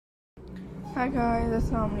Hi guys,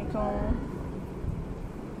 Assalamualaikum.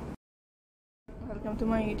 Welcome to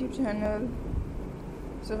my YouTube channel.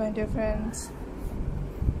 So my dear friends,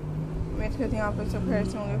 उम्मीद करती हूँ आप लोग सब खैर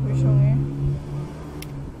से होंगे, खुश होंगे।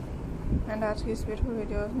 एंड आज की इस ब्यूटीफुल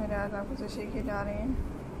वीडियोस मेरे आज आपको से शेयर किए जा रहे हैं।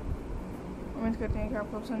 उम्मीद करते हैं कि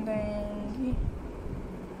आपको पसंद आएंगी।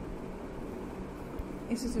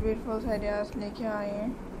 इसी से ब्यूटीफुल आइडियाज लेके आए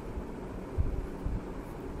हैं,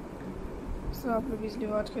 सो आप लोग इजली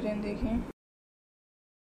वॉच करें, देखें।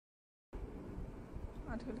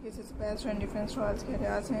 आजकल के सबसे बेस्ट एंड डिफरेंट स्टाइल्स के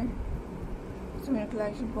आइडियाज़ हैं, तो मेरे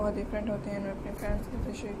कलेक्शन बहुत डिफरेंट होते हैं। मैं अपने फ्रेंड्स के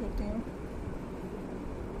साथ शेयर करती हूँ,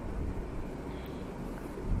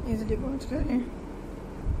 इजीली वॉच करें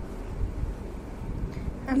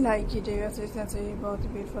एंड लाइक कीजिएगा। तो इस तरह से बहुत ही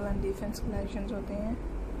ब्यूटीफुल एंड डिफरेंट कलेक्शंस होते हैं।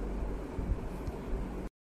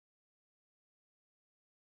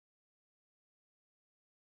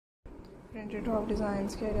 प्रिंटेड टॉप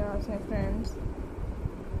डिज़ाइंस के आइडियाज़ हैं फ्रेंड्स,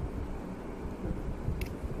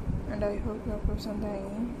 एंड आई होप कि आपको पसंद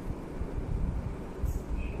आएंगी।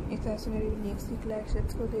 इस तरह से मेरी यूनिक सी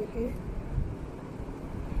कलेक्शंस को देखें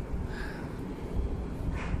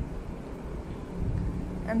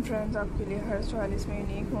एंड फ्रेंड्स, आपके लिए हर स्टाइल इसमें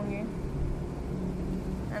यूनिक होंगे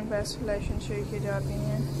एंड बेस्ट कलेक्शन शेयर की जाती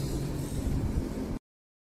हैं।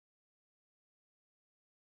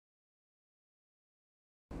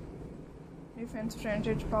 डिफरेंट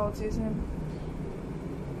प्रिंटेड पाउचेस हैं,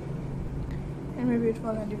 इनमें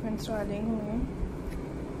ब्यूटीफुल एंड डिफरेंट स्टाइलिंग होंगे।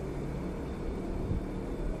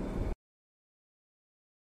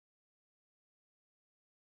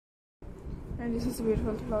 And this is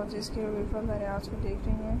beautiful blouses के ब्यूटीफुल आइडियाज को देख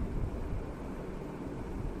रही हैं।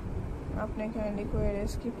 आपने काइंडली कोई एरिया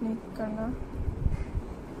स्किप नहीं करना,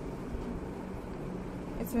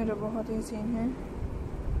 इसमें तो बहुत ही सीन है।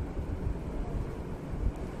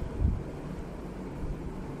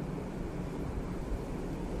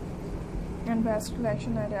 एंड बेस्ट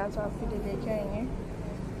कलेक्शन आइडियाज आपके लिए लेके आएंगे।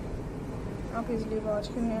 आप इजली वॉच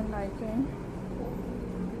करें एंड लाइक करें।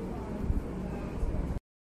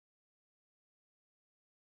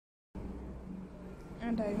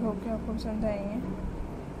 एंड आई होप कि आपको पसंद आएंगे।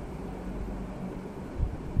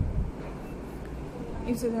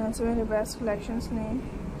 इसी तरह से मेरे बेस्ट कलेक्शंस ने,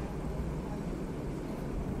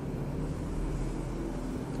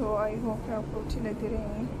 तो आई होप कि आपको अच्छी लगती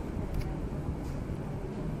रहेंगी।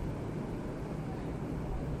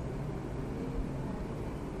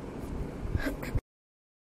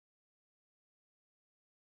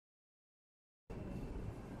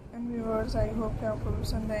 एंड व्यूअर्स, आई होप कि आपको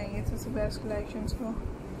पसंद आएंगे। सबसे बेस्ट कलेक्शंस को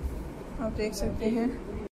आप देख सकते हैं।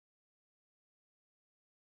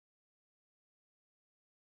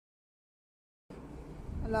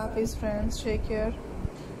 अल्लाह हाफिज़ फ्रेंड्स, टेक केयर।